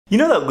You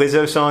know that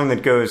Lizzo song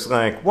that goes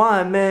like,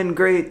 why men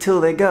great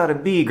till they gotta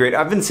be great?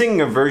 I've been singing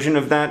a version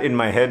of that in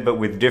my head, but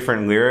with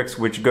different lyrics,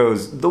 which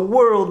goes, the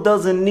world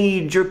doesn't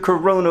need your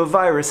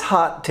coronavirus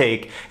hot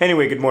take.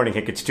 Anyway, good morning,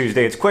 Hick. It's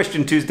Tuesday. It's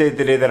Question Tuesday,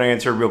 the day that I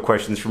answer real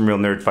questions from real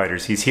nerd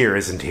fighters. He's here,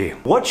 isn't he?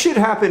 What should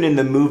happen in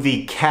the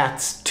movie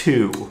Cats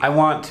 2? I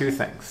want two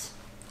things.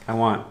 I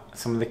want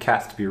some of the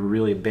cats to be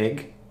really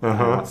big, and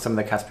I want some of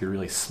the cats to be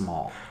really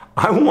small.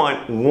 I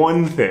want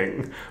one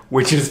thing,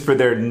 which is for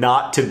there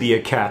not to be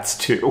a Cats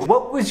 2.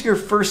 What was your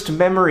first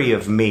memory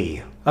of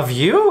me? Of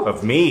you?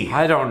 Of me.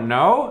 I don't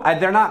know.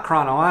 They're not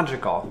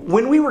chronological.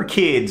 When we were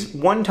kids,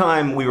 one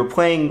time we were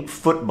playing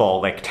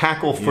football, like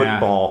tackle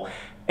football,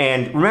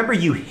 and remember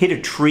you hit a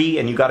tree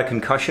and you got a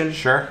concussion?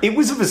 Sure. It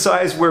was of a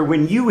size where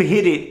when you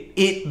hit it,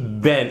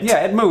 it bent.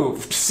 Yeah, it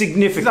moved.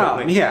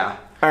 Significantly. No, yeah.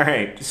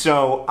 Alright,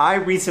 so I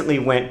recently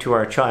went to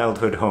our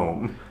childhood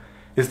home.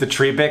 Is the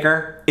tree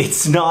bigger?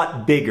 It's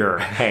not bigger,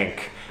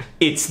 Hank.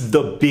 It's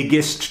the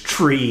biggest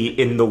tree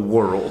in the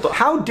world.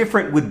 How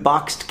different would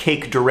boxed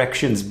cake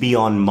directions be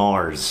on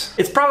Mars?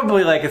 It's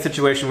probably like a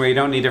situation where you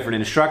don't need different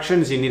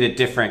instructions, you need a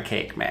different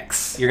cake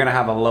mix. You're gonna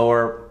have a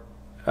lower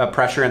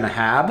pressure in the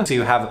hab, so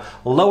you have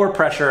lower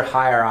pressure,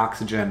 higher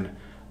oxygen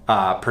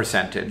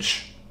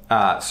percentage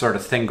sort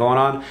of thing going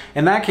on.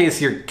 In that case,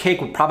 your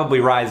cake would probably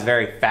rise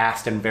very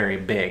fast and very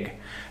big.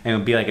 And it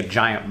would be like a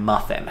giant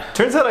muffin.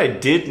 Turns out I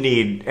did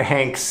need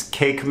Hank's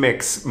cake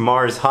mix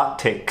Mars hot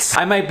takes.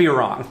 I might be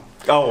wrong.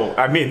 Oh,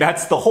 I mean,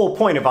 that's the whole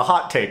point of a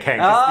hot take,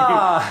 Hank.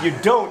 You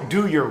don't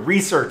do your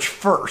research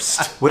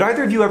first. Would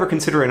either of you ever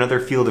consider another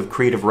field of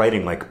creative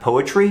writing like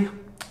poetry?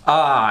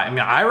 I mean,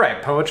 I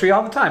write poetry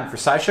all the time for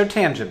SciShow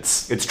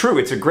Tangents. It's true,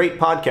 it's a great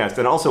podcast,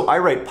 and also I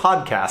write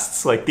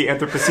podcasts like the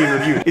Anthropocene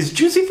Review. Is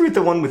Juicy Fruit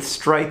the one with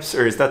stripes,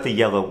 or is that the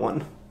yellow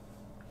one?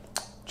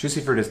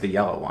 Juicy Fruit is the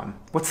yellow one.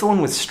 What's the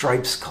one with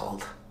stripes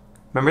called?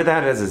 Remember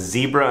that as a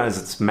zebra as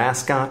its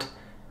mascot?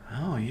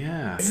 Oh,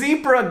 yeah.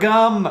 Zebra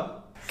gum!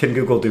 Can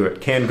Google do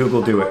it? Can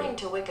Google do it? According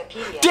to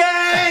Wikipedia,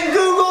 Dang!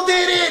 Google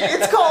did it!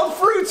 It's called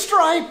Fruit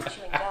Stripe!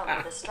 chewing gum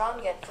with a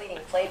strong yet fleeting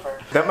flavor.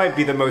 That might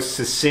be the most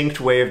succinct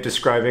way of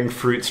describing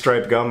fruit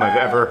stripe gum I've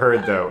ever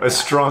heard, though. A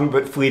strong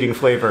but fleeting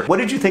flavor. What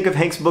did you think of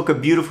Hank's book, A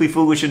Beautifully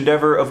Foolish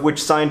Endeavor, of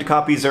which signed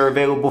copies are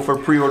available for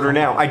pre-order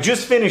now? I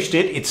just finished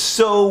it. It's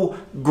so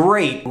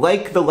great.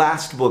 Like the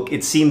last book,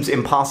 it seems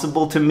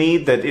impossible to me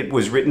that it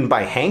was written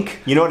by Hank.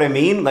 You know what I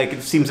mean? Like,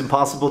 it seems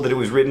impossible that it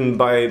was written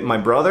by my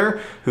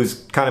brother,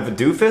 who's kind of a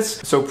doofus.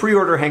 So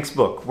pre-order Hank's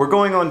book. We're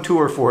going on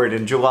tour for it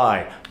in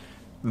July.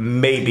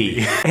 Maybe.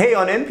 Hey,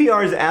 on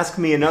NPR's Ask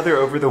Me Another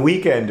over the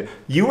weekend,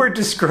 you were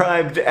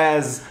described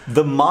as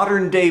the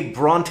modern-day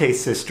Bronte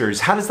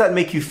sisters. How does that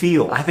make you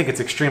feel? I think it's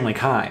extremely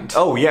kind.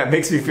 Oh yeah, it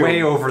makes me feel...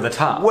 Way over the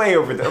top. Way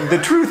over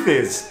the truth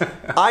is,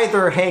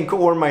 either Hank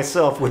or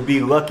myself would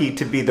be lucky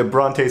to be the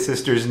Bronte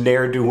sisters'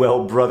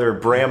 ne'er-do-well brother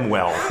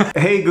Bramwell.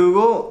 Hey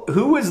Google,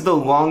 who was the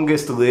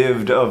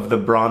longest-lived of the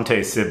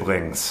Bronte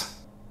siblings?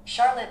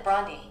 Charlotte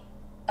Bronte.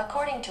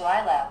 According to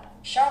iLab,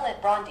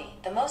 Charlotte Bronte,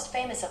 the most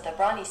famous of the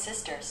Bronte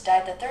sisters,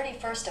 died the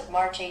 31st of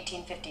March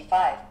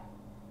 1855.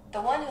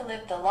 The one who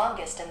lived the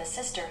longest and the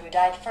sister who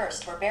died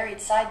first were buried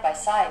side by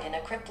side in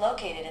a crypt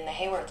located in the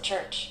Haworth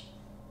Church.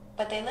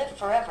 But they lived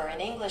forever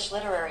in English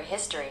literary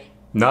history.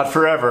 Not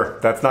forever.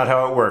 That's not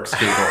how it works,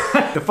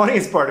 Google. The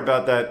funniest part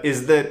about that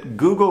is that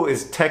Google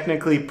is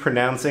technically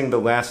pronouncing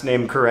the last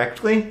name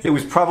correctly. It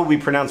was probably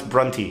pronounced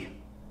Bronte.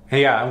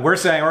 Yeah, and we're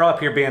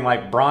up here being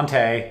like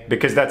Bronte.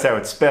 Because that's how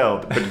it's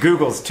spelled, but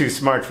Google's too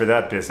smart for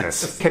that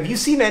business. Have you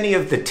seen any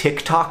of the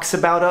TikToks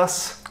about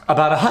us?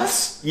 About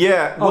us?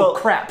 Yeah, well, oh,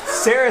 crap.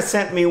 Sarah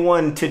sent me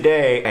one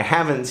today. I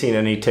haven't seen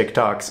any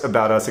TikToks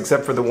about us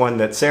except for the one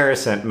that Sarah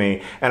sent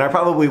me, and I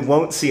probably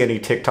won't see any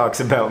TikToks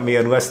about me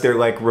unless they're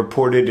like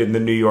reported in the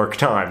New York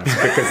Times,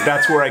 because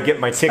that's where I get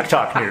my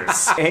TikTok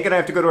news. Hank and I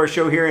have to go to our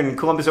show here in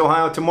Columbus,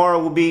 Ohio. Tomorrow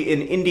we'll be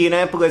in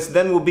Indianapolis,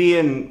 then we'll be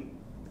in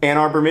Ann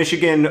Arbor,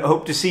 Michigan.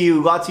 Hope to see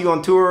you, lots of you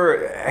on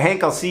tour.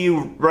 Hank, I'll see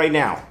you right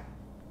now.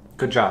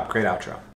 Good job, great outro.